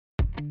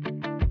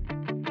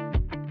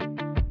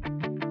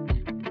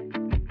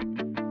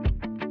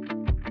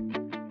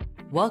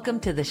Welcome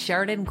to the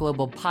Sheridan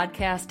Global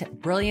podcast,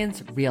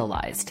 Brilliance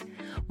Realised.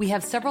 We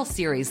have several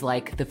series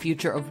like The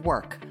Future of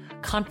Work,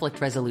 Conflict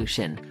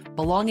Resolution,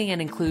 Belonging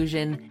and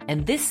Inclusion,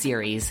 and this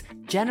series,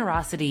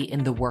 Generosity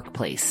in the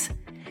Workplace.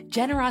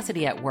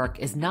 Generosity at work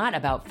is not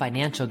about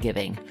financial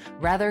giving,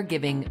 rather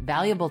giving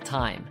valuable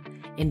time,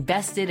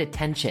 invested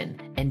attention,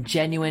 and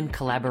genuine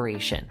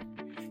collaboration.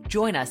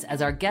 Join us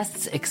as our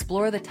guests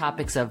explore the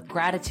topics of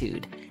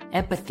gratitude,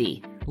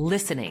 empathy,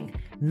 listening,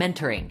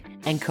 mentoring,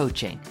 and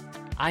coaching.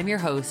 I'm your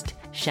host,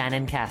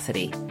 Shannon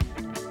Cassidy.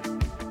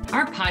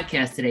 Our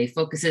podcast today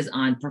focuses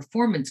on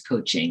performance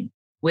coaching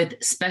with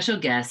special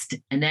guest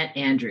Annette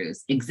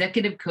Andrews,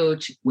 executive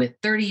coach with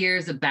 30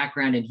 years of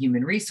background in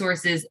human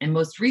resources, and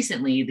most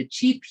recently, the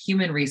Chief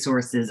Human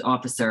Resources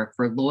Officer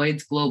for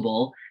Lloyd's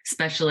Global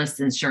Specialist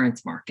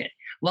Insurance Market.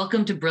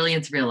 Welcome to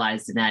Brilliance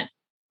Realised, Annette.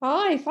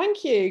 Hi,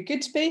 thank you.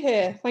 Good to be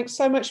here. Thanks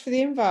so much for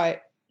the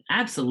invite.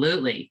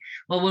 Absolutely.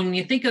 Well, when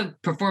you think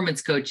of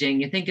performance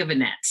coaching, you think of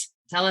Annette.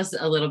 Tell us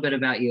a little bit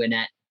about you,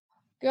 Annette.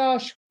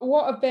 Gosh,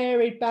 what a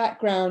varied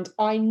background.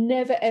 I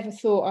never ever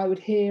thought I would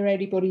hear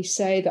anybody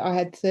say that I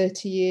had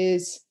 30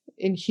 years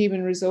in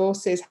human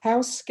resources.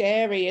 How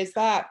scary is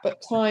that?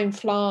 But time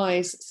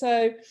flies.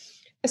 So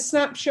a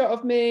snapshot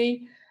of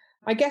me.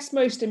 I guess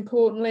most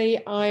importantly,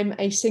 I'm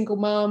a single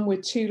mum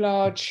with two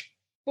large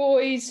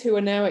boys who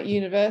are now at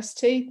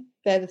university.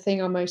 They're the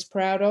thing I'm most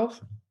proud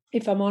of,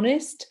 if I'm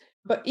honest.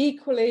 But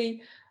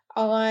equally,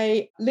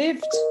 I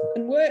lived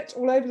and worked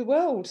all over the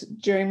world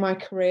during my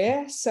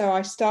career. So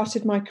I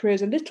started my career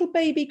as a little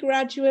baby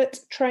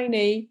graduate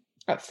trainee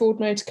at Ford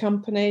Motor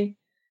Company.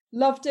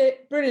 Loved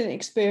it. Brilliant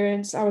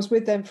experience. I was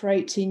with them for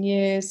 18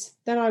 years.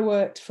 Then I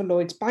worked for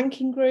Lloyd's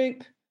Banking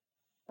Group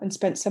and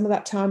spent some of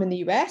that time in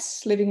the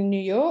US, living in New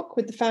York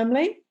with the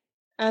family.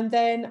 And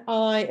then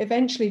I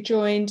eventually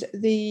joined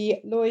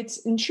the Lloyd's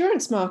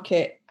insurance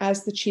market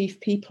as the Chief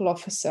People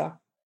Officer.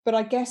 But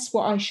I guess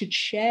what I should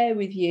share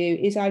with you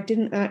is I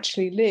didn't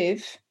actually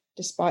live,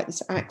 despite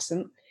this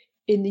accent,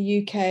 in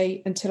the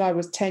UK until I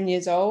was 10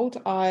 years old.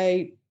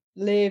 I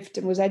lived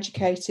and was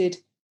educated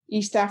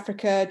East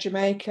Africa,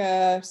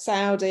 Jamaica,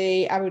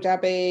 Saudi, Abu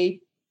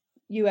Dhabi,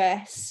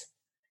 US.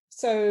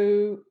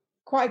 So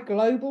quite a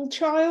global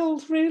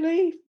child,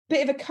 really.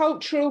 Bit of a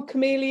cultural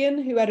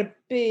chameleon who had a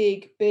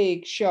big,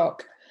 big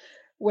shock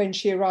when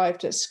she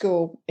arrived at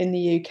school in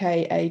the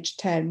UK, aged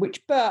 10,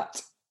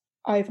 but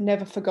I've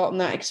never forgotten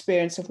that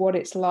experience of what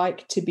it's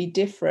like to be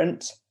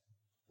different,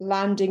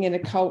 landing in a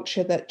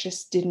culture that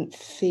just didn't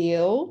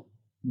feel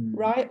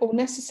right or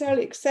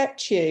necessarily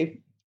accept you.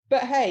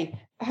 But hey,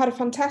 I had a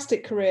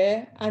fantastic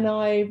career, and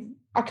I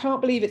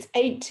can't believe it's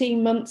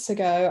 18 months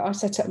ago I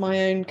set up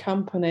my own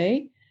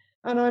company,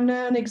 and I'm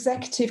now an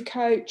executive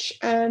coach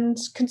and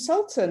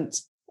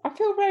consultant. I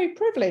feel very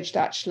privileged,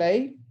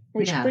 actually,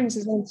 which brings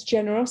us on to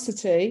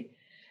generosity.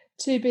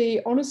 To be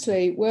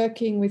honestly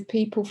working with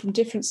people from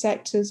different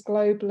sectors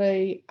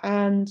globally,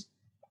 and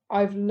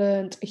I've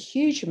learned a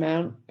huge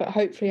amount, but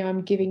hopefully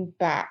I'm giving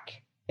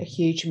back a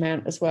huge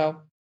amount as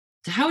well.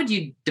 So how would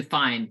you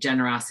define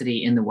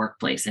generosity in the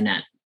workplace,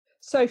 Annette?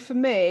 So for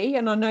me,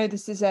 and I know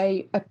this is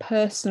a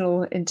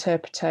personal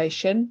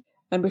interpretation,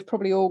 and we've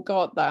probably all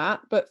got that,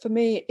 but for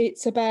me,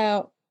 it's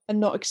about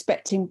not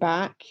expecting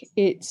back.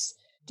 It's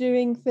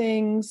doing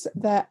things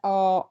that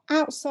are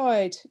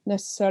outside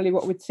necessarily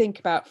what we'd think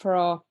about for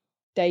our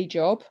day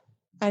job,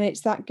 and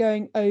it's that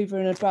going over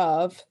and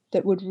above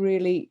that would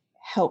really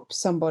help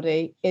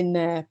somebody in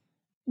their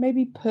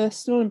maybe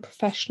personal and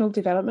professional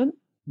development.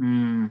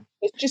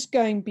 It's just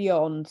going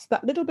beyond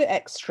that little bit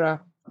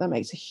extra that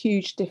makes a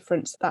huge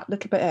difference. That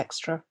little bit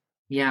extra,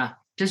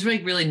 just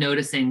really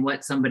noticing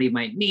what somebody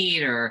might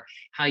need or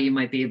how you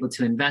might be able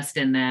to invest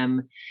in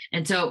them.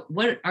 And so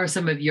what are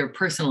some of your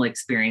personal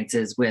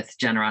experiences with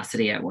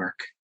generosity at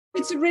work?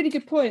 It's a really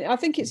good point. I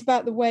think it's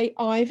about the way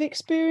I've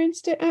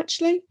experienced it,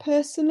 actually,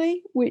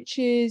 personally, which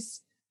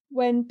is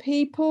when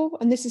people,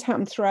 and this has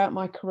happened throughout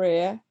my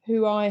career,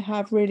 who I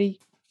have really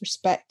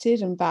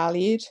respected and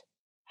valued,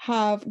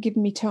 have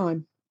given me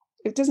time.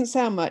 It doesn't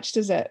sound much,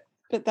 does it?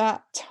 But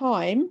that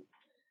time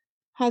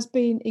has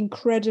been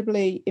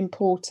incredibly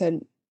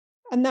important,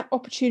 and that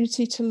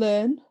opportunity to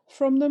learn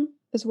from them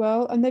as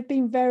well. And they've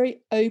been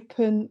very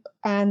open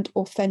and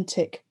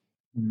authentic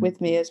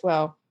with me as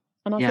well.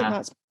 And I think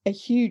that's a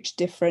huge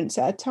difference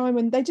at a time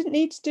when they didn't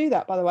need to do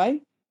that, by the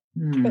way,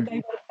 but they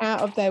went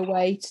out of their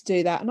way to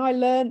do that. And I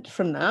learned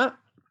from that.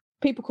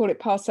 People call it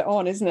pass it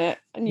on, isn't it?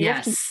 And you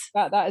often think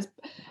about that as,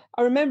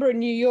 I remember in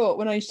New York,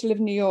 when I used to live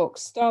in New York,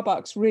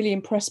 Starbucks really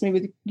impressed me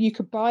with, you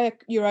could buy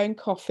your own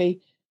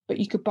coffee, but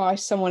you could buy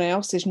someone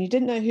else's, and you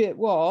didn't know who it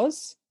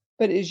was,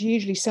 but it was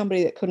usually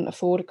somebody that couldn't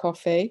afford a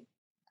coffee.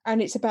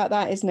 And it's about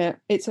that, isn't it?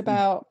 It's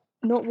about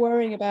not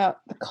worrying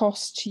about the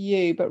cost to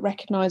you, but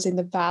recognizing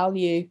the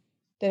value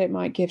that it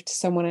might give to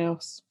someone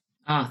else.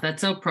 Oh,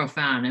 that's so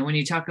profound. And when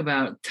you talk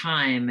about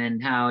time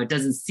and how it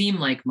doesn't seem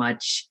like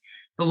much,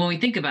 but when we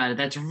think about it,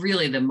 that's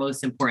really the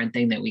most important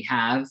thing that we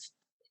have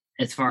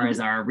as far as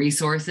our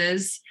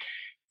resources.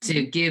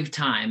 to give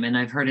time. And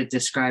I've heard it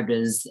described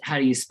as, how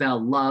do you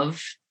spell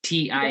love?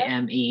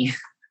 Time. Right?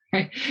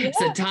 Yeah.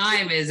 So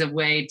time is a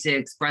way to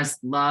express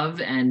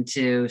love and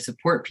to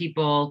support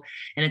people.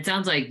 And it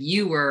sounds like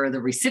you were the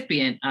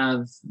recipient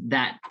of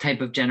that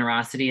type of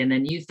generosity. And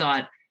then you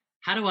thought,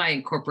 how do I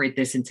incorporate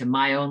this into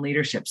my own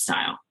leadership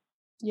style?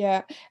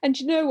 Yeah. And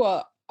you know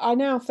what? I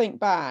now think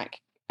back,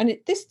 and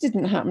this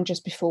didn't happen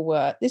just before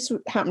work. This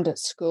happened at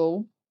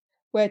school,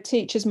 where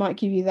teachers might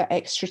give you that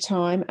extra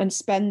time and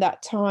spend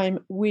that time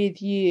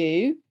with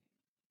you.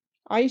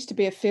 I used to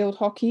be a field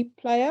hockey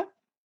player,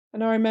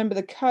 and I remember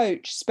the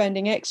coach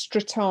spending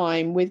extra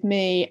time with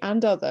me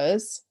and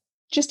others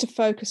just to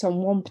focus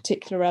on one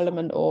particular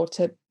element or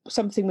to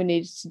something we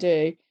needed to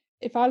do.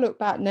 If I look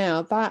back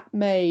now, that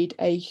made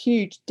a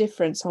huge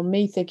difference on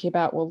me thinking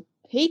about, well,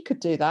 he could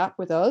do that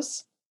with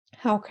us.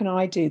 How can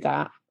I do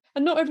that?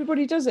 And not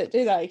everybody does it,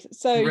 do they?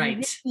 So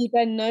Right. you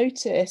then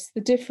notice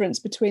the difference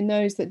between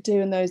those that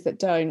do and those that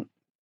don't.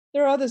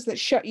 There are others that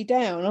shut you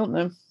down, aren't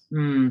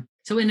there?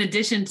 So in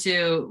addition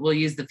to, we'll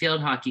use the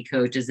field hockey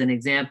coach as an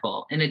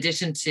example, in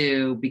addition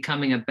to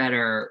becoming a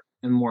better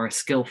and more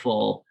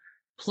skillful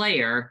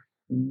player,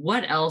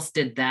 what else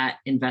did that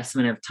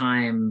investment of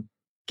time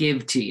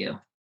give to you?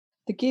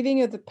 The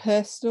giving of the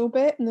personal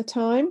bit and the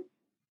time,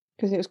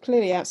 because it was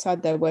clearly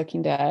outside their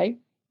working day.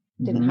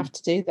 Didn't have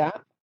to do that.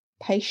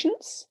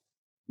 Patience,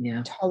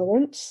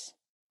 tolerance,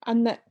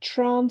 and that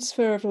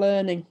transfer of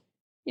learning.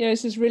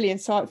 This is really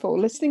insightful.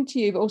 Listening to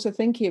you, but also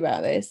thinking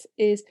about this,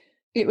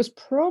 it was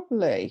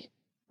probably,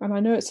 and I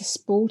know it's a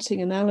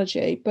sporting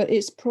analogy, but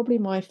it's probably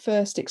my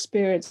first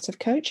experience of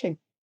coaching.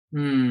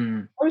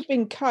 I was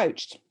being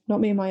coached,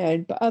 not me on my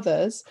own, but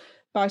others,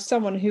 by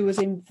someone who was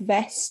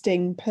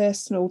investing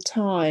personal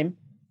time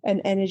and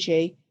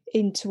energy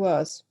into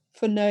us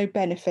for no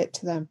benefit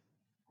to them.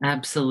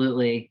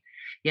 Absolutely.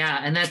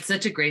 Yeah. And that's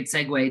such a great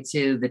segue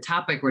to the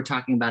topic we're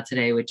talking about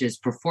today, which is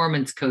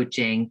performance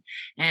coaching.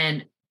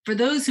 And for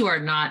those who are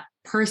not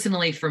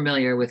personally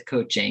familiar with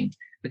coaching,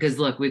 because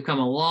look, we've come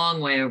a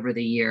long way over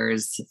the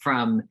years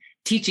from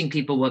teaching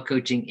people what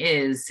coaching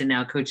is to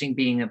now coaching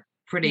being a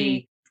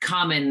pretty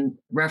common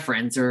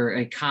reference or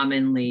a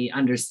commonly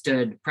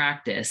understood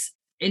practice.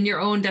 In your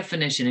own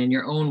definition, in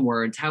your own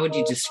words, how would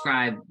you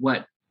describe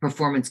what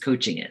performance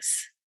coaching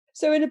is?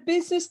 So in a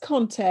business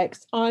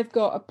context, I've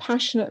got a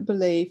passionate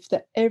belief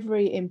that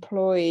every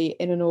employee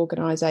in an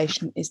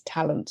organization is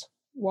talent.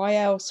 Why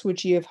else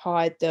would you have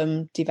hired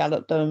them,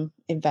 developed them,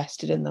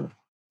 invested in them?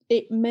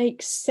 It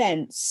makes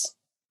sense,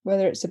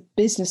 whether it's a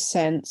business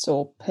sense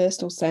or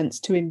personal sense,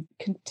 to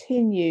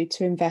continue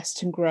to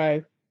invest and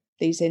grow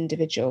these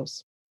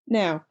individuals.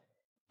 Now,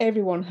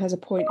 everyone has a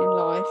point in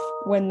life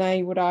when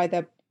they would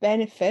either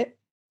benefit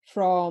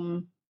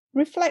from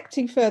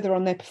reflecting further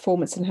on their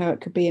performance and how it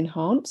could be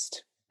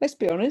enhanced. Let's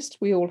be honest,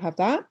 we all have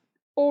that.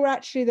 Or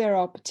actually there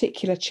are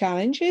particular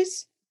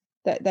challenges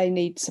that they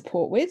need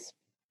support with.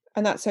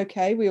 And that's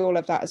okay. We all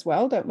have that as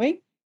well, don't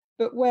we?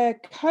 But where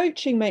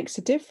coaching makes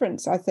a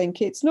difference, I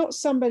think it's not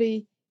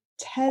somebody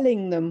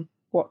telling them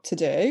what to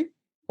do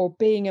or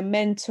being a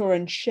mentor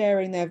and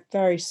sharing their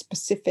very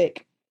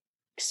specific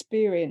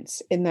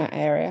experience in that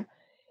area.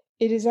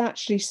 It is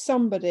actually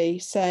somebody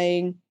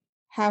saying,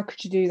 how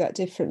could you do that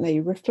differently?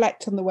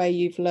 Reflect on the way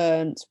you've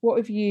learned. What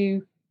have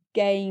you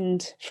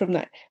gained from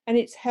that? And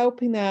it's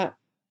helping that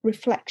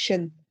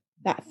reflection,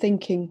 that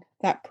thinking,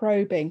 that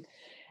probing,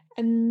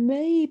 and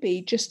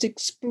maybe just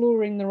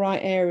exploring the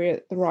right area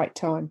at the right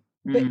time.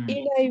 But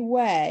in a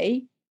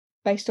way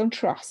based on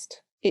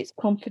trust. It's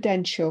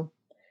confidential.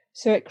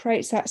 So it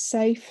creates that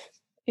safe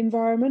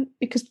environment,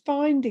 because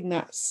finding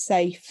that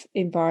safe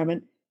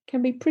environment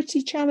can be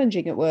pretty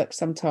challenging at work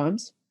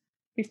sometimes.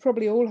 We've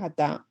probably all had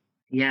that.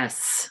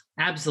 Yes,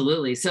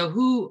 absolutely. So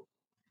who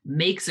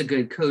makes a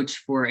good coach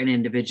for an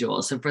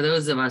individual? So for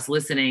those of us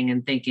listening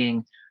and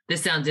thinking,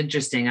 this sounds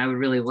interesting, I would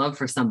really love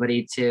for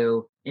somebody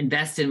to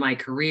invest in my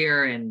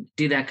career and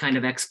do that kind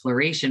of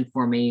exploration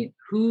for me,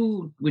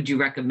 who would you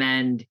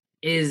recommend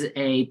is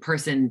a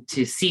person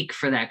to seek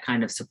for that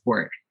kind of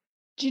support?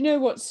 Do you know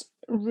what's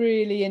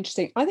really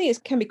interesting? I think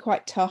it can be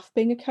quite tough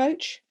being a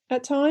coach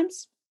at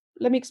times.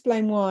 Let me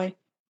explain why.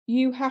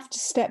 You have to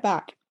step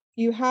back.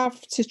 You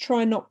have to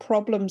try not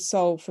problem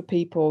solve for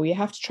people. You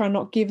have to try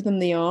not give them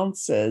the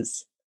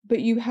answers,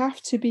 but you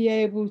have to be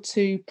able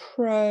to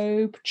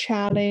probe,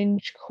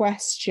 challenge,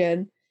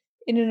 question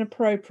in an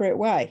appropriate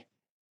way.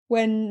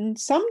 When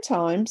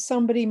sometimes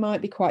somebody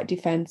might be quite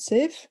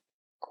defensive,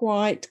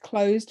 quite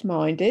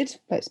closed-minded,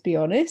 let's be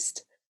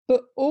honest,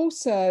 but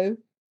also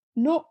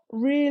not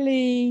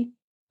really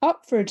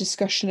up for a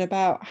discussion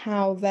about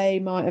how they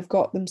might have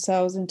got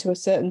themselves into a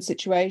certain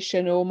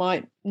situation or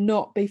might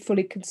not be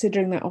fully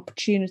considering that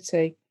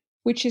opportunity,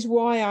 which is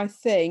why I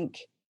think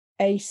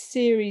a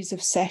series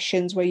of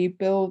sessions where you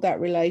build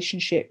that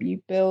relationship,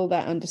 you build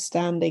that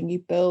understanding, you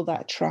build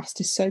that trust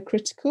is so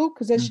critical.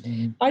 Because as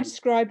I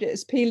described it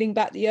as peeling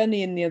back the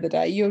onion the other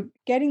day, you're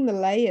getting the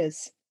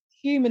layers.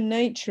 Human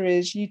nature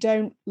is you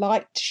don't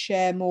like to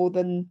share more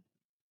than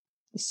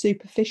the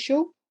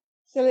superficial.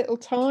 It's a little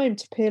time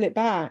to peel it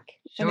back.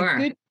 Sure.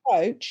 And a good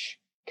coach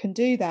can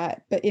do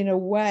that, but in a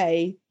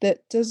way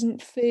that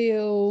doesn't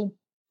feel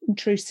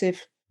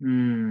intrusive.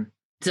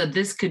 So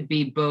this could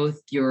be both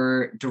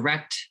your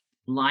direct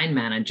line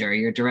manager,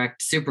 your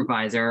direct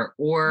supervisor,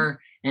 or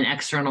an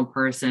external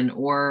person,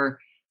 or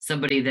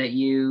somebody that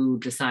you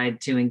decide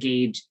to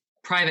engage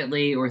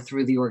privately or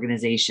through the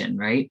organization,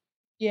 right?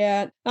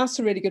 Yeah, that's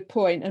a really good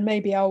point. And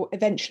maybe I'll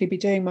eventually be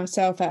doing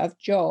myself out of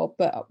job.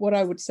 But what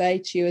I would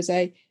say to you as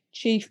a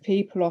chief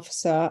people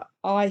officer,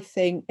 I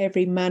think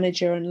every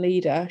manager and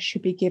leader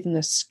should be given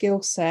a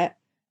skill set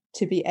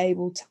to be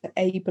able to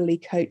ably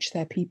coach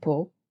their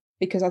people.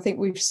 Because I think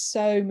we've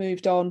so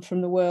moved on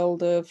from the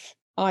world of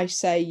I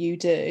say you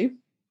do,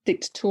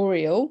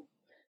 dictatorial,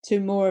 to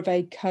more of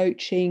a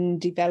coaching,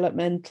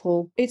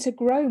 developmental. It's a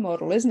grow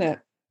model, isn't it?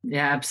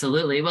 Yeah,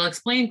 absolutely. Well,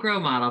 explain grow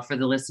model for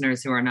the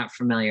listeners who are not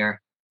familiar.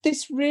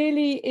 This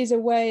really is a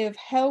way of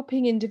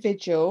helping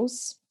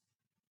individuals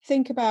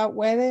think about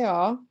where they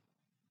are,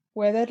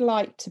 where they'd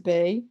like to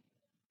be,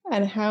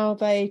 and how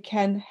they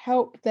can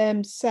help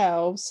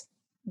themselves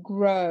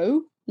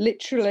grow,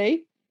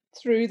 literally,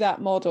 through that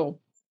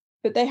model.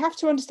 But they have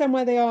to understand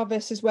where they are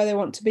versus where they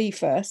want to be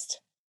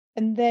first.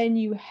 And then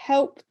you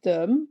help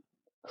them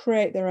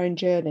create their own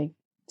journey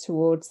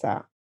towards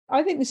that.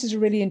 I think this is a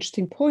really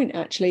interesting point,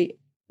 actually.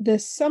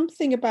 There's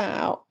something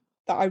about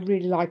that I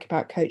really like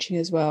about coaching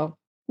as well,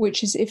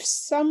 which is if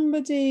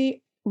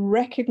somebody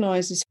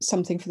recognizes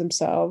something for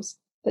themselves,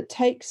 that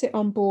takes it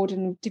on board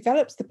and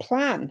develops the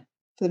plan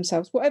for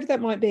themselves, whatever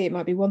that might be, it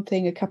might be one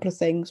thing, a couple of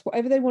things,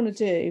 whatever they want to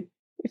do,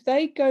 if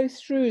they go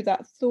through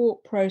that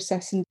thought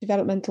process and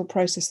developmental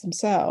process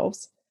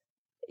themselves,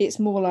 it's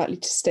more likely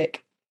to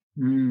stick.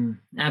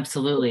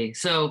 Absolutely.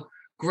 So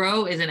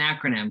GROW is an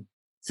acronym.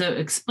 So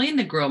explain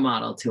the GROW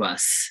model to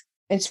us.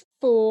 It's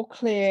 4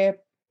 clear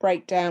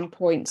breakdown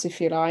points,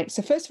 if you like.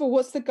 So first of all,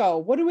 what's the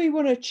goal? What do we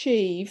want to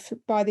achieve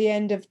by the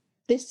end of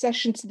this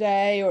session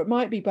today? Or it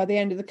might be by the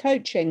end of the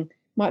coaching, it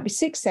might be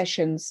 6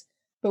 sessions,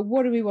 but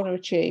what do we want to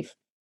achieve?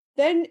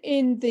 Then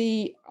in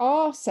the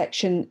R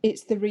section,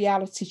 it's the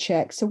reality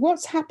check. So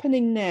what's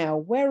happening now?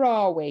 Where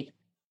are we?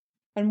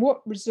 And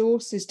what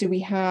resources do we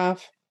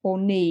have or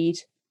need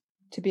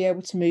to be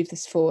able to move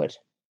this forward?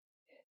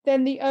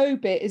 Then the O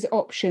bit is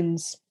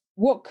options.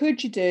 What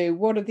could you do?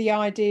 What are the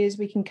ideas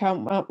we can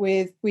come up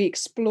with? We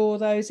explore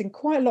those in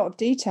quite a lot of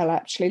detail,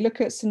 actually. Look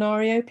at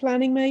scenario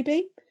planning,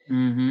 maybe.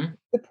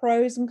 The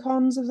pros and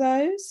cons of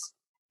those.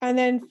 And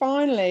then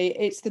finally,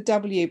 it's the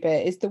W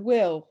bit, is the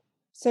will.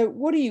 So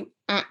what are you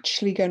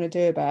actually going to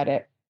do about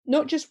it?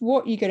 Not just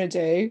what you're going to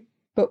do,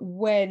 but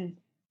when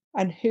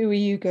and who are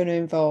you going to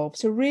involve?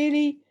 So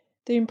really,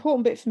 the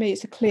important bit for me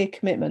is a clear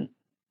commitment.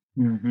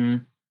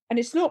 And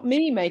it's not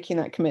me making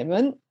that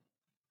commitment.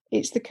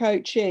 It's the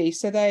coachee.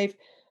 So they've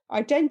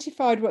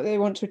identified what they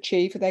want to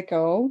achieve for their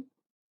goal.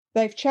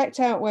 They've checked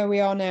out where we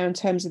are now in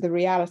terms of the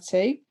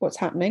reality, what's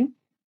happening.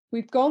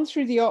 We've gone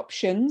through the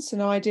options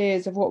and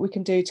ideas of what we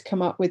can do to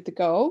come up with the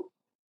goal.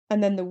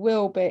 And then the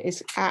will bit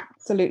is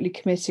absolutely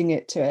committing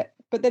it to it.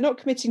 But they're not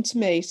committing to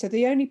me. So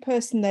the only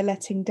person they're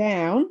letting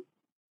down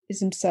is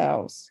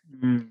themselves.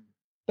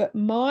 But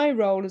my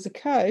role as a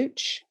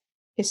coach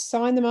is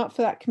sign them up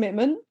for that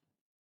commitment.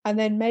 And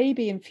then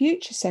maybe in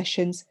future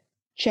sessions,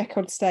 check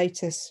on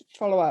status,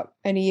 follow up,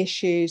 any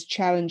issues,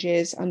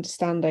 challenges,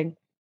 understanding.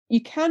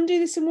 You can do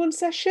this in one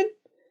session,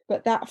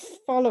 but that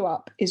follow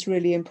up is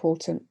really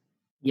important.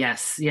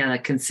 Yes. Yeah.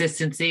 That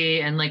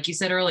consistency. And like you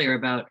said earlier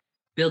about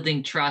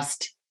building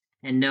trust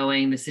and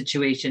knowing the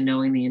situation,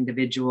 knowing the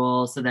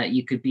individual so that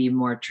you could be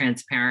more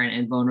transparent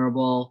and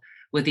vulnerable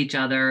with each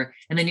other.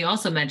 And then you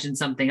also mentioned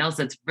something else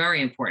that's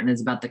very important is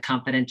about the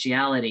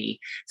confidentiality.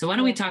 So why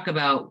don't we talk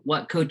about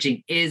what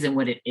coaching is and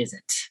what it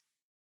isn't?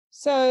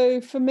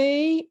 So for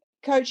me,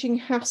 coaching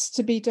has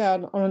to be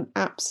done on an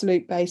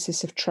absolute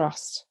basis of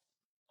trust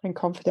and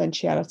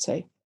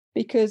confidentiality,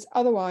 because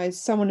otherwise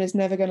someone is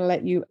never going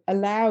to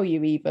allow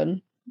you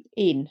even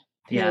in,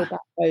 peel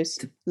back those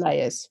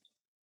layers.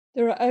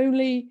 There are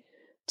only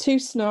 2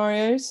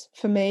 scenarios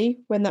for me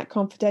when that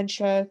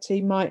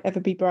confidentiality might ever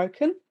be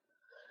broken.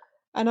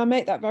 And I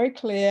make that very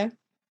clear,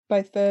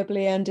 both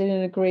verbally and in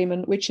an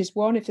agreement, which is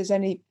one, if there's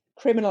any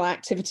criminal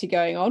activity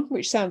going on,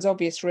 which sounds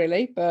obvious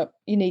really, but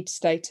you need to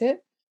state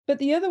it. But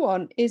the other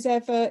one is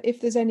if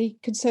there's any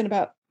concern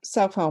about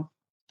self-harm.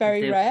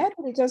 Very rare,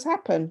 but it does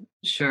happen.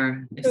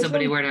 Sure. If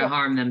somebody were to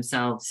harm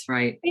themselves,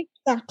 right?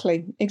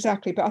 Exactly.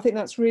 But I think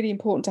that's really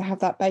important to have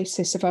that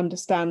basis of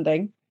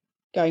understanding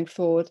going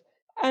forward.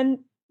 And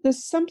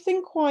there's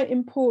something quite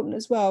important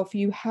as well for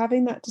you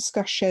having that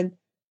discussion,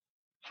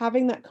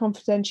 having that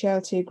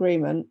confidentiality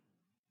agreement,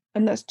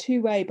 and that's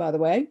 2-way, by the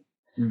way,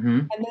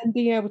 and then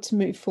being able to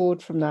move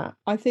forward from that.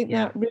 I think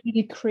that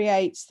really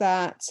creates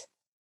that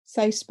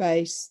safe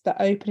space, that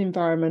open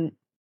environment,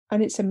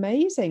 and it's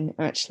amazing,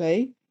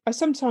 actually. I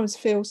sometimes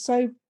feel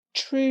so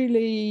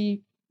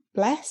truly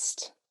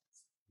blessed.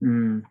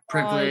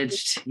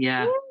 Privileged,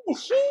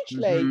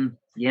 hugely.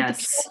 Yes.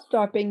 The trust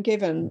I've been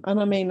given. And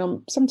I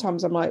mean,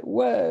 sometimes I'm like,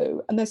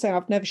 whoa. And they're saying,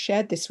 I've never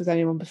shared this with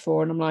anyone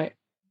before. And I'm like,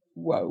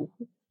 whoa.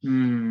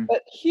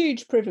 But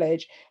huge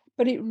privilege.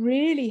 But it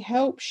really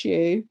helps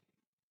you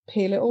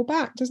peel it all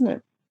back, doesn't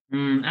it?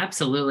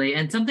 Absolutely.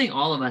 And something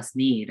all of us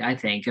need, I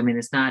think. I mean,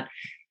 it's not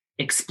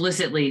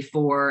explicitly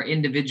for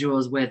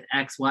individuals with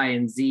X, Y,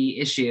 and Z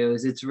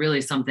issues. It's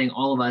really something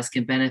all of us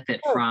can benefit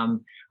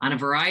from on a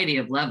variety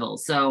of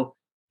levels. So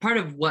part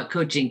of what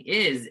coaching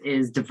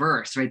is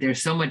diverse, right?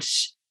 There's so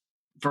much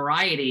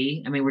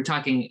variety. I mean, we're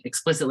talking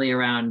explicitly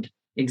around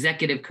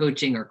executive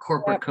coaching or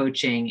corporate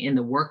coaching in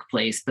the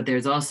workplace, but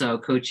there's also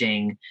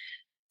coaching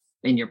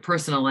in your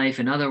personal life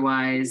and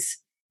otherwise.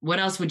 What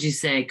else would you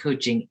say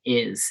coaching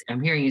is?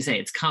 I'm hearing you say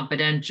it's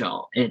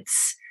confidential,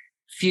 it's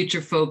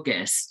future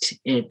focused,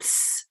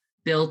 it's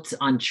built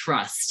on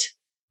trust.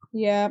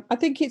 Yeah, I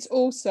think it's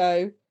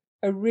also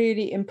a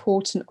really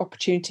important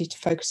opportunity to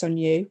focus on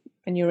you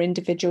and your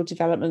individual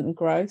development and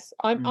growth.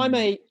 I'm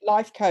a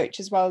life coach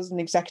as well as an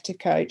executive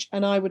coach.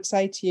 And I would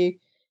say to you,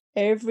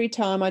 every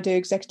time I do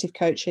executive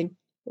coaching,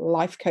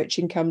 life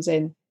coaching comes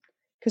in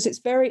because it's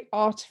very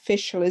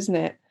artificial, isn't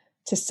it,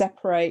 to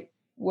separate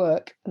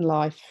work and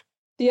life.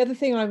 The other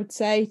thing I would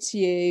say to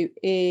you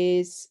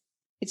is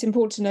it's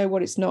important to know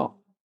what it's not.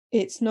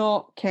 It's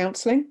not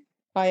counselling.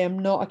 I am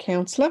not a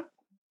counsellor,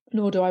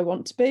 nor do I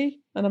want to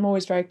be. And I'm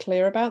always very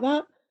clear about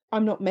that.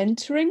 I'm not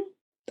mentoring.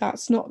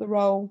 That's not the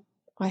role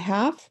I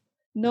have.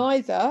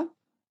 Neither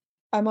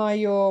am I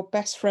your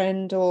best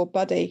friend or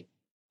buddy.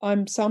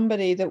 I'm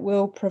somebody that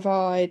will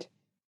provide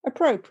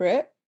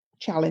appropriate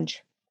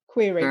challenge,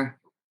 query,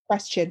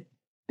 question,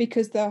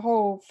 because the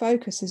whole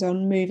focus is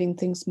on moving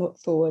things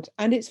forward.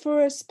 And it's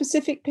for a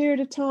specific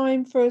period of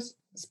time, for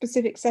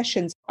specific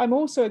sessions. I'm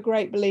also a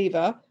great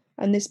believer,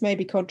 and this may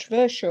be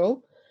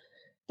controversial,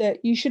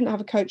 that you shouldn't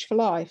have a coach for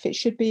life. It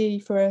should be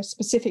for a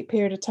specific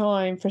period of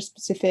time, for a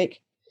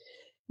specific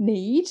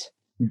need,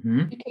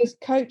 because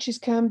coaches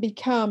can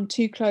become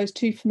too close,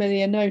 too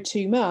familiar, know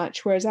too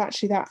much, whereas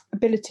actually that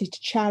ability to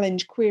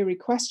challenge, query,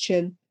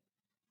 question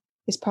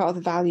is part of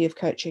the value of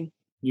coaching.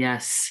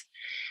 Yes.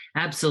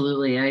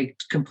 Absolutely. I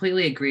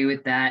completely agree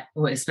with that,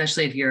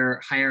 especially if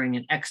you're hiring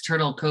an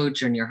external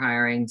coach and you're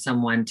hiring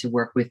someone to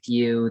work with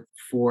you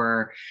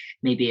for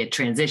maybe a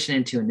transition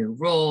into a new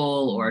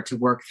role or to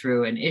work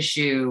through an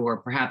issue, or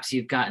perhaps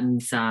you've gotten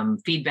some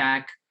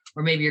feedback,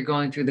 or maybe you're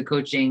going through the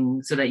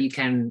coaching so that you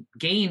can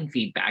gain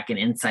feedback and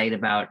insight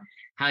about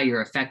how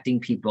you're affecting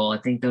people. I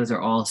think those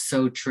are all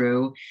so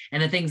true.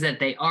 And the things that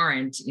they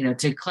aren't,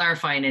 to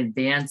clarify in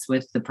advance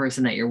with the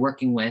person that you're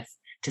working with,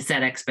 to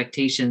set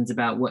expectations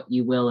about what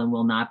you will and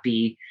will not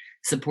be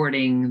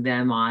supporting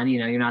them on.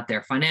 You're not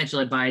their financial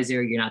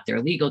advisor, you're not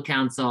their legal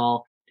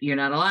counsel, you're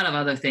not a lot of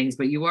other things,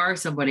 but you are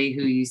somebody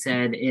who you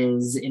said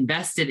is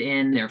invested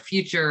in their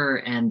future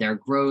and their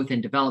growth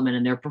and development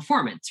and their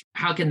performance.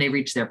 How can they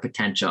reach their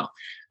potential?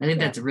 I think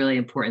that's a really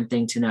important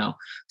thing to know.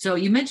 So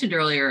you mentioned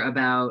earlier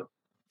about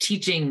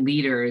teaching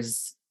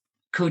leaders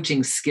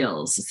coaching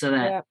skills so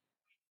that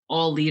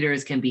all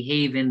leaders can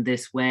behave in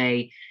this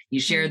way.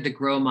 You shared the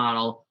GROW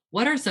model.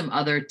 What are some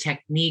other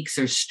techniques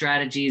or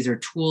strategies or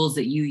tools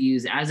that you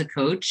use as a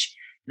coach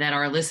that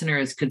our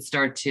listeners could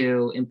start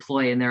to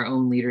employ in their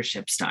own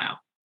leadership style?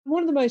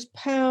 One of the most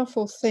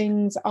powerful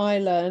things I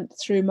learned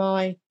through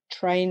my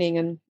training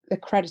and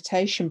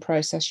accreditation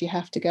process you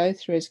have to go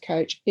through as a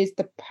coach is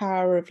the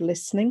power of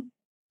listening.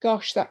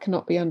 Gosh, that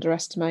cannot be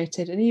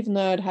underestimated. And even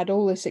though I'd had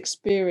all this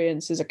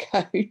experience as a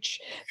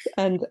coach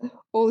and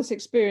all this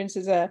experience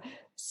as a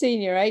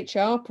senior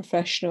HR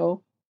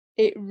professional,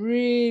 it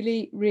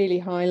really,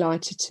 really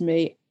highlighted to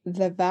me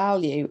the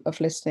value of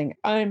listening.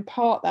 I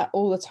impart that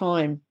all the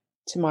time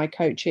to my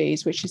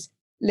coachees, which is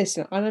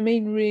listen. And I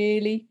mean,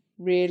 really,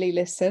 really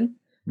listen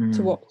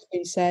to what's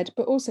been said,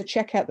 but also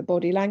check out the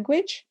body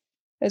language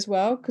as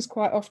well, because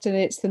quite often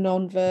it's the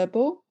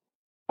non-verbal.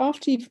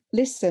 After you've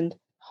listened,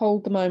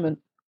 hold the moment.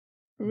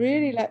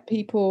 Really let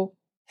people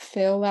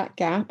fill that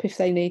gap if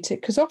they need to,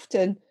 because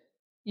often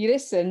you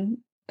listen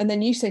and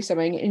then you say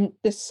something and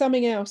there's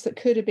something else that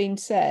could have been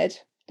said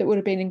that would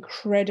have been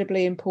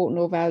incredibly important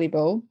or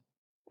valuable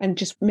and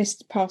just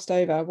passed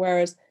over.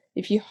 Whereas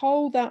if you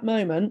hold that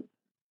moment,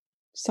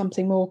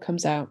 something more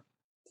comes out.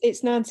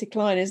 It's Nancy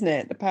Klein, isn't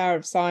it? The power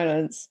of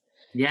silence.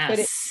 Yes. But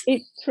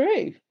it's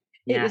true.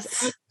 Yes. It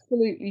is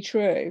absolutely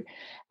true.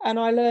 And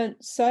I learned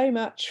so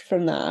much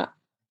from that.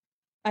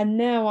 And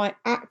now I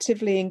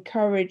actively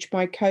encourage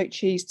my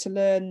coachees to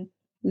learn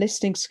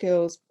listening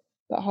skills,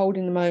 but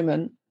holding the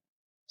moment.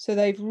 So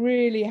they've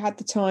really had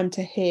the time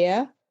to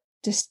hear,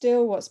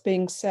 distill what's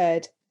being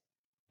said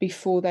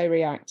before they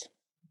react.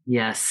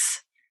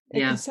 Yes. It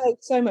can save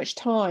so much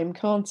time,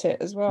 can't it,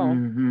 as well?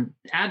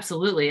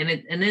 Absolutely.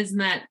 And isn't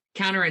that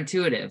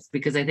counterintuitive?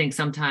 Because I think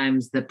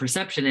sometimes the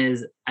perception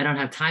is, I don't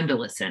have time to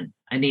listen.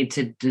 I need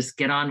to just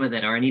get on with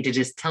it, or I need to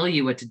just tell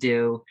you what to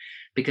do,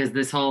 because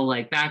this whole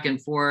like back and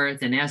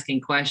forth and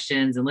asking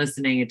questions and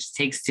listening, it just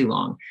takes too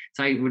long.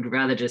 So I would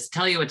rather just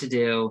tell you what to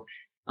do.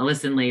 I'll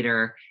listen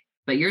later.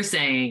 But you're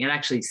saying it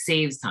actually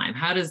saves time.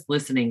 How does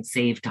listening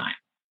save time?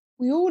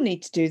 We all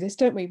need to do this,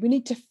 don't we? We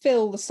need to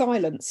fill the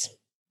silence.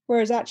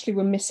 Whereas actually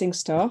we're missing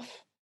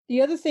stuff.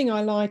 The other thing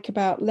I like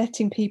about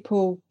letting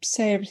people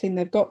say everything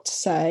they've got to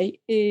say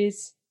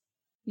is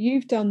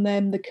you've done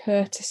them the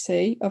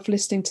courtesy of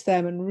listening to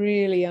them and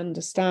really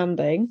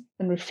understanding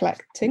and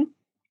reflecting.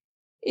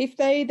 If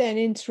they then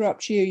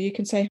interrupt you, you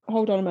can say,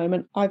 hold on a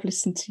moment, I've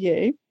listened to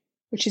you,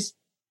 which is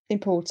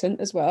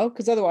important as well,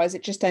 because otherwise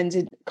it just ends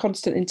in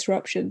constant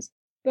interruptions.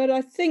 But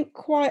I think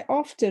quite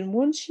often,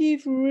 once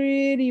you've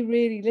really,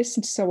 really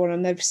listened to someone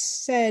and they've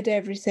said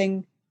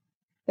everything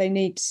they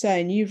need to say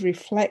and you've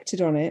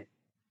reflected on it,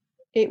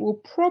 it will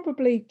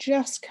probably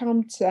just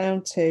come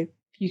down to, if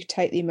you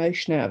take the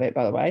emotion out of it,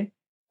 by the way,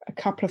 a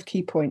couple of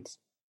key points.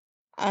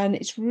 And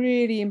it's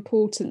really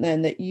important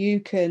then that you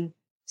can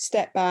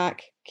step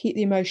back, keep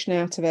the emotion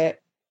out of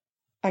it,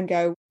 and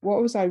go,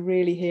 what was I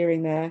really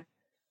hearing there?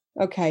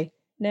 Okay,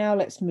 now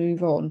let's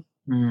move on.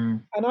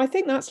 And I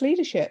think that's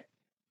leadership.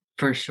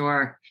 For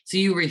sure. So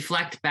you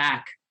reflect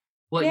back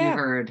what you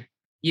heard.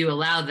 You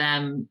allow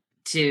them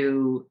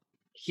to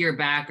hear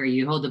back, or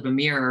you hold up a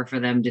mirror for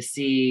them to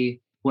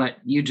see what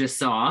you just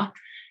saw,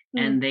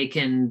 and they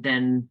can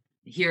then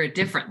hear it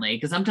differently.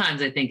 Because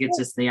sometimes I think it's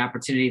just the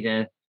opportunity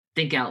to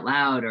think out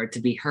loud or to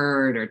be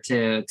heard or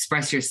to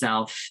express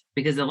yourself,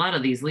 because a lot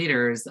of these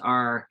leaders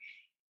are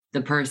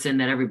the person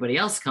that everybody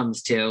else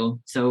comes to.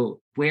 So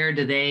where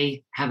do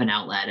they have an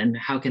outlet, and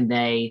how can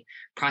they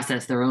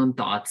process their own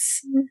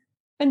thoughts?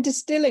 And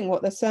distilling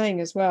what they're saying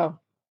as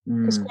well.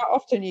 Because quite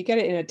often you get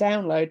it in a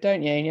download,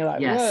 don't you? And you're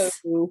like,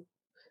 whoa.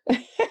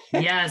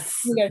 Yes.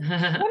 You go,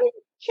 let me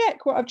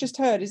check what I've just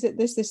heard. Is it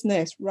this, this, and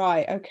this?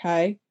 Right.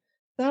 Okay.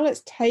 Now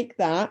let's take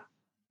that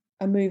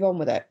and move on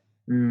with it.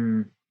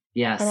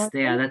 Yes.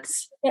 Yeah.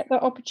 That's get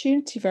that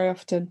opportunity very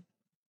often.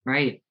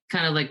 Right.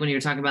 Kind of like when you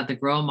were talking about the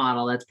grow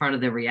model, that's part of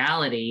the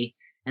reality.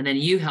 And then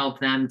you help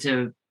them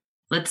to,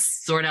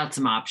 let's sort out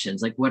some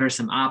options. Like, what are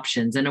some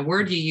options? And a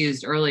word you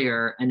used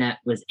earlier, Annette,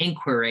 was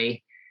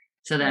inquiry.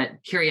 So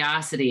that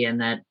curiosity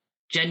and that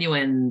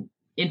genuine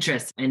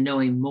interest in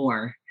knowing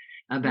more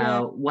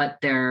about what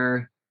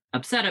they're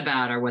upset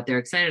about, or what they're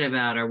excited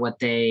about, or what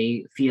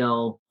they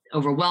feel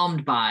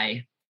overwhelmed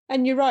by.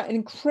 And you're right, an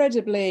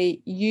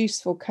incredibly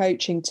useful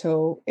coaching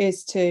tool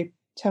is to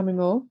tell me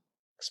more,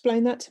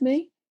 explain that to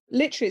me.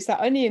 Literally, it's that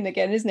onion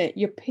again, isn't it?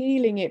 You're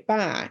peeling it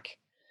back.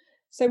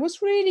 So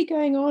what's really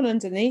going on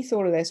underneath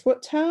all of this?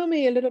 Tell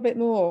me a little bit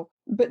more,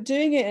 but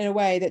doing it in a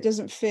way that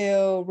doesn't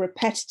feel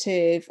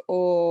repetitive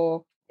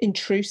or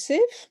intrusive,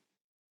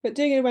 but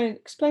doing it in a way,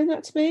 explain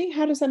that to me.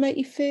 How does that make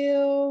you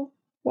feel?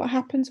 What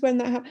happens when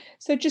that happens?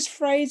 So just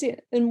phrase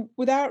it, and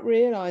without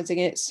realizing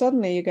it,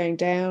 suddenly you're going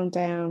down,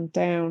 down,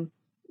 down,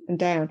 and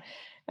down.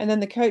 And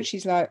then the coach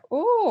is like,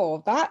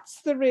 oh,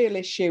 that's the real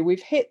issue.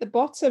 We've hit the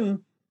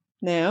bottom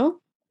now.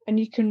 And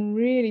you can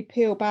really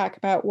peel back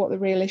about what the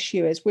real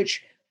issue is,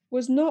 which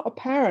was not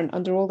apparent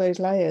under all those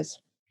layers.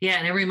 Yeah.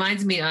 And it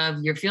reminds me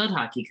of your field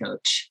hockey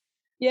coach.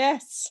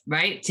 Yes.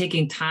 Right.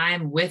 Taking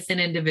time with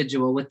an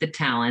individual with the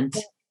talent.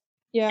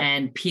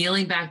 And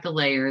peeling back the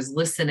layers,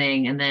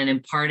 listening, and then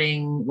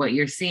imparting what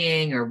you're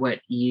seeing, or what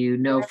you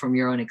know from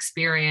your own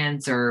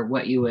experience, or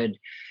what you would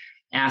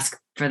ask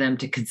for them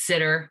to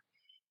consider.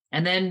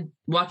 And then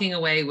walking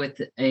away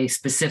with a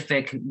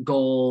specific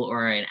goal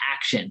or an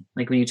action,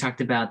 like when you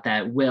talked about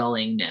that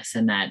willingness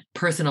and that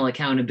personal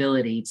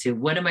accountability to,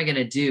 what am I going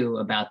to do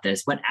about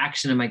this? What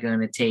action am I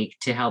going to take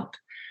to help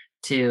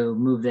to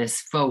move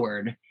this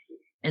forward?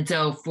 And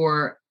so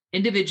for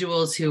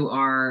individuals who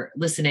are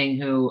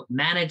listening, who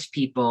manage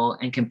people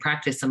and can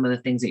practice some of the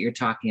things that you're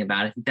talking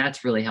about, I think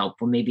that's really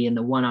helpful, maybe in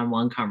the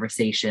one-on-one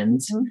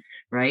conversations,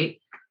 right?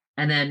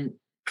 And then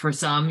for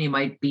some, you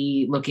might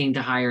be looking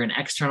to hire an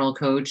external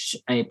coach,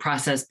 a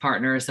process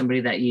partner,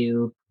 somebody that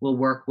you will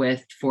work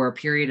with for a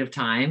period of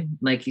time.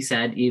 Like you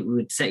said, you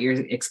would set your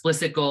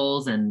explicit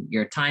goals and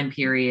your time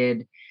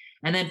period.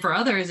 And then for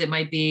others, it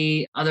might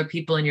be other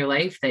people in your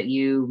life that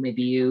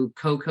you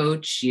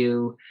co-coach,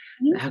 you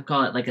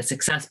call it like a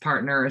success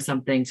partner or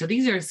something. So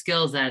these are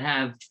skills that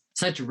have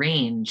such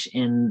range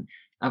in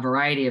a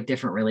variety of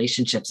different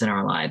relationships in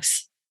our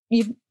lives.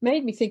 You've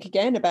made me think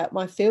again about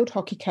my field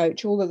hockey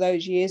coach all of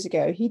those years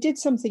ago. He did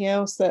something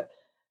else that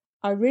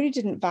I really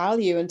didn't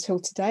value until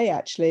today,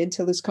 actually,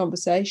 until this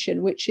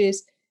conversation, which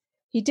is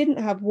he didn't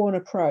have one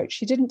approach.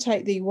 He didn't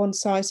take the one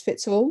size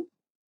fits all.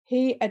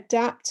 He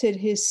adapted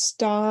his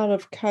style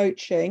of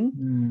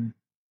coaching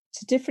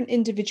to different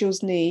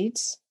individuals'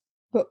 needs,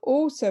 but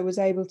also was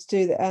able to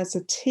do that as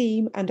a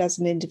team and as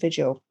an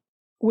individual,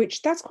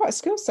 which that's quite a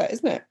skill set,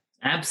 isn't it?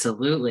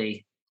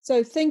 Absolutely.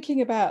 So thinking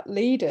about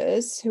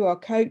leaders who are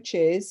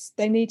coaches,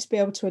 they need to be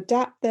able to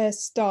adapt their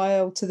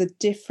style to the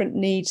different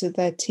needs of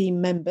their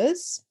team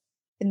members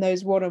in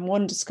those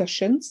one-on-one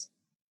discussions.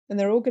 And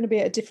they're all going to be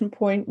at a different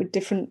point with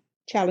different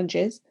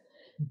challenges.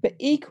 But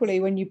equally,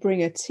 when you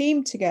bring a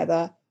team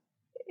together,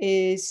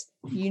 is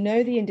the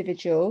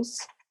individuals,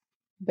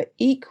 but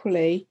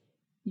equally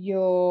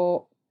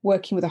you're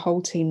working with a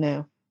whole team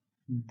now,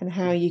 and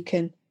how you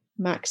can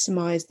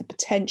maximize the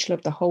potential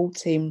of the whole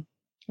team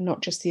and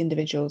not just the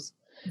individuals.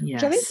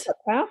 Yes. Which I think is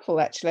quite powerful,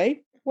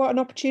 actually. What an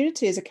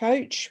opportunity as a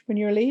coach when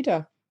you're a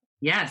leader.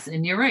 Yes.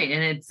 And you're right.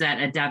 And it's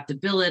that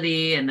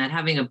adaptability and that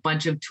having a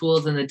bunch of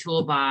tools in the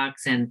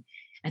toolbox. And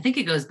I think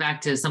it goes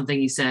back to something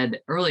you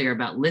said earlier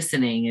about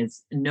listening,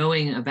 is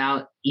knowing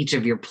about each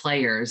of your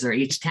players or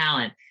each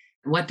talent.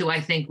 What do I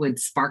think would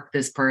spark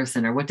this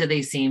person, or what do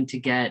they seem to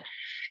get,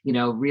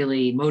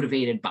 really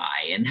motivated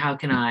by? And how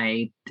can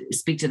I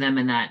speak to them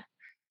in that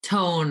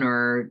tone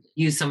or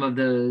use some of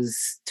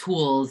those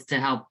tools to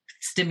help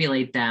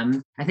stimulate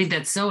them? I think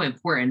that's so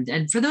important.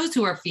 And for those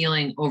who are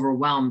feeling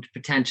overwhelmed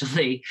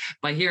potentially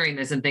by hearing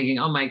this and thinking,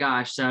 oh my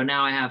gosh, so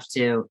now I have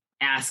to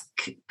ask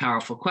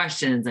powerful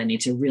questions. I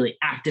need to really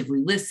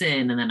actively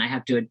listen. And then I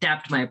have to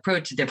adapt my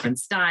approach to different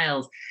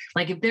styles.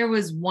 Like, if there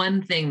was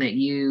one thing that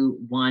you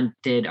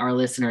wanted our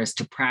listeners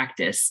to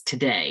practice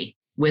today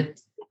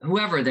with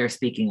whoever they're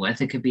speaking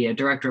with, it could be a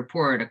direct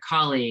report, a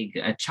colleague,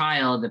 a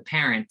child, a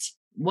parent,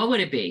 what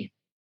would it be?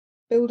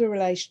 Build a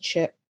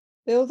relationship.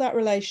 Build that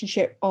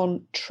relationship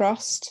on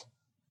trust,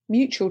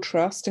 mutual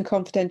trust and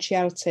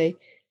confidentiality,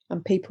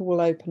 and people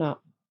will open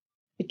up.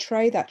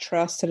 Betray that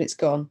trust and it's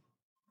gone.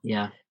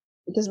 Yeah.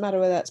 It doesn't matter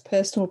whether that's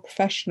personal or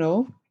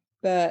professional,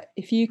 but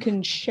if you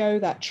can show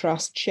that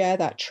trust, share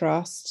that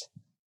trust,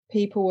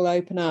 people will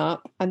open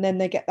up, and then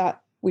they get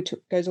that, which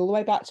goes all the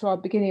way back to our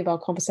beginning of our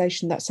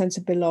conversation, that sense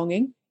of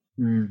belonging,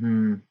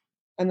 and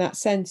that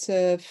sense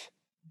of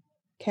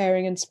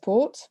caring and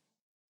support.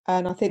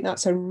 And I think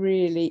that's a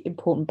really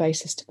important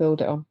basis to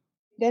build it on.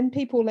 Then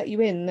people will let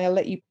you in, they'll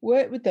let you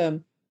work with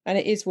them, and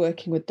it is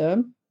working with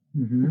them.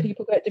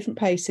 People go at different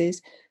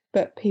paces,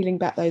 but peeling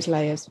back those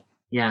layers.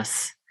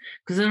 Yes.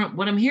 Because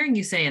what I'm hearing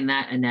you say in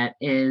that, Annette,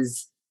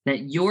 is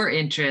that your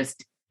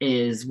interest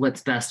is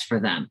what's best for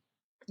them.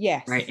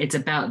 Yes. Right. It's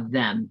about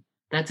them.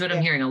 That's what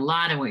I'm hearing a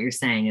lot in what you're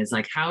saying, is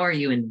like, how are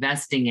you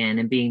investing in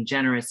and being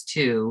generous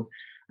to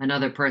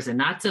another person?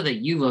 Not so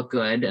that you look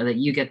good or that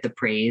you get the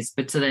praise,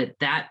 but so that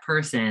that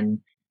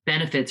person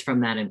benefits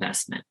from that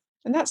investment.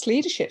 And that's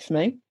leadership for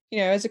me.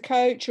 As a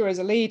coach or as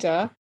a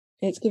leader,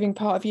 it's giving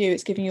part of you,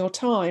 it's giving your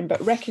time,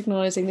 but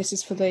recognizing this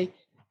is for the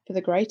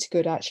greater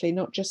good, actually,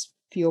 not just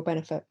for your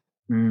benefit.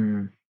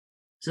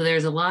 So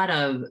there's a lot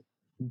of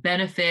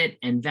benefit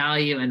and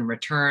value and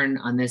return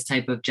on this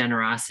type of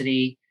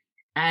generosity.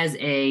 As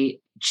a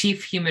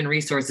chief human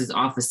resources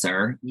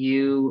officer,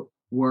 you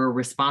were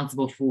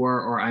responsible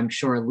for, or I'm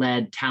sure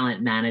led,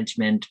 talent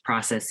management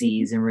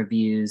processes and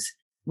reviews.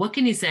 What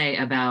can you say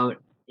about,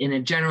 in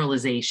a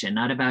generalization,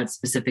 not about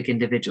specific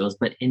individuals,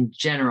 but in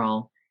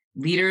general,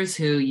 leaders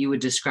who you would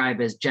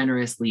describe as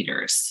generous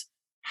leaders?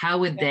 How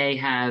would they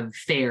have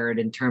fared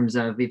in terms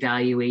of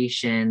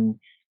evaluation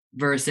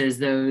versus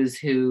those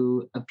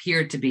who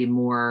appeared to be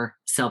more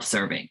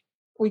self-serving?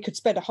 We could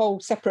spend a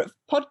whole separate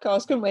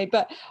podcast, couldn't we?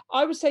 But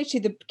I would say to you,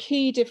 the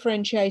key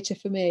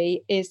differentiator for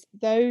me is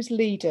those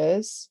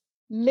leaders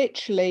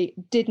literally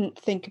didn't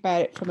think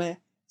about it from a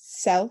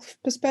self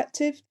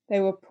perspective. They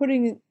were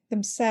putting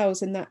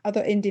themselves in that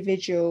other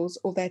individual's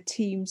or their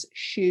team's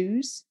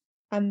shoes.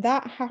 And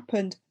that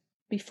happened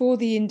before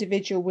the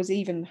individual was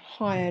even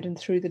hired and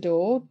through the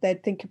door.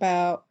 They'd think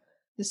about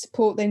the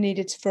support they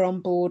needed for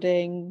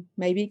onboarding,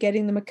 maybe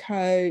getting them a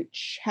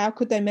coach. How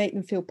could they make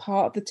them feel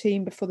part of the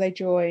team before they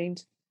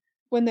joined?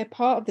 When they're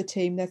part of the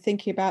team, they're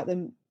thinking about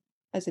them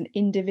as an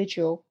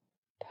individual,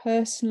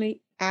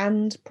 personally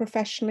and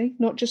professionally,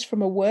 not just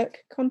from a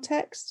work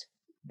context.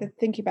 They're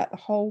thinking about the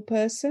whole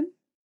person.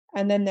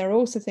 And then they're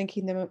also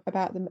thinking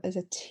about them as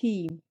a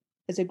team,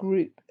 as a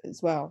group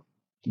as well.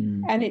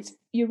 And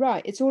you're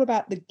right, it's all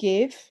about the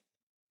give,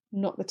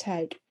 not the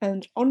take.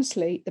 And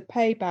honestly, the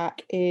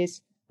payback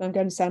is, I'm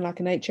going to sound like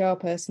an HR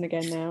person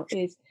again now,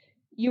 is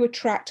you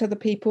attract other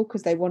people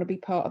because they want to be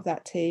part of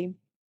that team.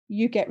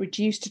 You get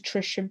reduced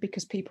attrition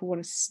because people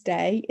want to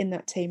stay in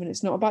that team. And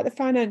it's not about the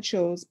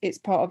financials, it's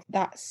part of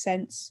that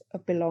sense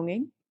of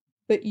belonging.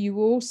 But you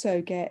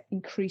also get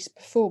increased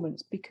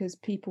performance because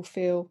people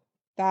feel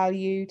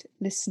valued,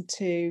 listened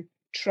to,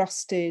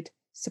 trusted,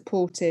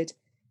 supported,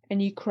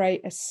 and you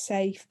create a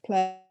safe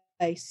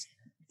place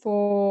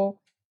for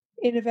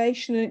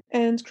innovation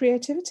and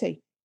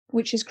creativity,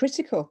 which is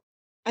critical.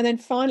 And then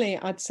finally,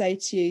 I'd say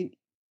to you,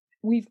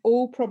 we've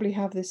all probably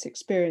have this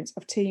experience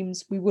of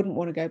teams we wouldn't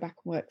want to go back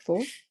and work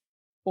for,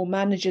 or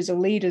managers or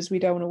leaders we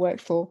don't want to work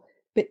for.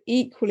 But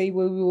equally,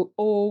 we will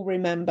all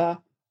remember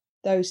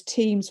those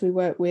teams we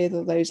work with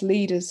or those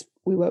leaders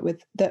we work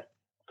with that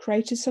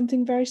created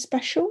something very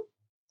special.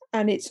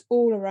 And it's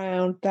all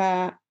around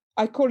that.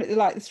 I call it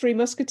like the Three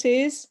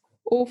Musketeers,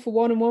 all for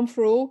one and one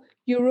for all.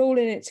 You're all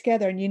in it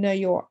together and you know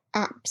you're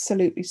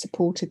absolutely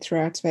supported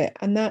throughout it.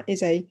 And that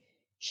is a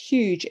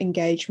huge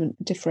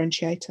engagement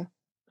differentiator.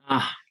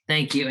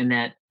 Thank you,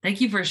 Annette.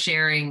 Thank you for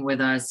sharing with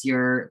us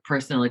your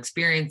personal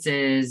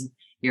experiences,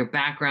 your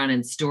background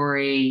and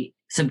story,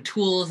 some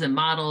tools and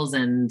models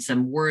and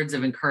some words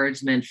of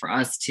encouragement for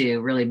us to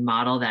really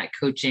model that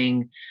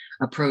coaching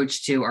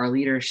approach to our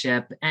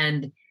leadership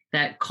and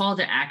that call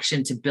to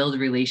action to build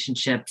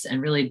relationships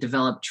and really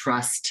develop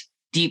trust,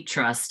 deep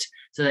trust,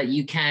 so that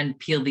you can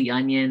peel the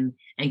onion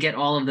and get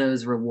all of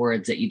those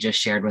rewards that you just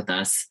shared with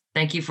us.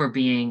 Thank you for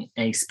being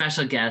a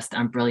special guest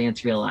on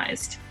Brilliance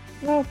Realized.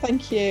 Oh,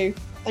 thank you.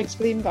 Thanks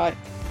for the invite.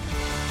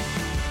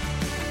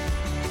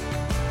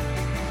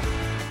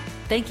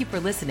 Thank you for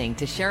listening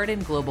to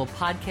Sheridan Global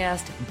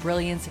Podcast,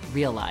 Brilliance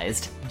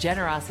Realized,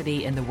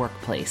 Generosity in the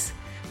Workplace.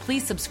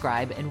 Please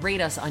subscribe and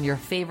rate us on your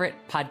favorite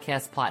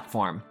podcast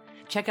platform.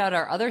 Check out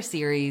our other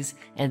series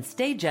and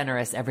stay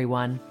generous,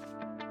 everyone.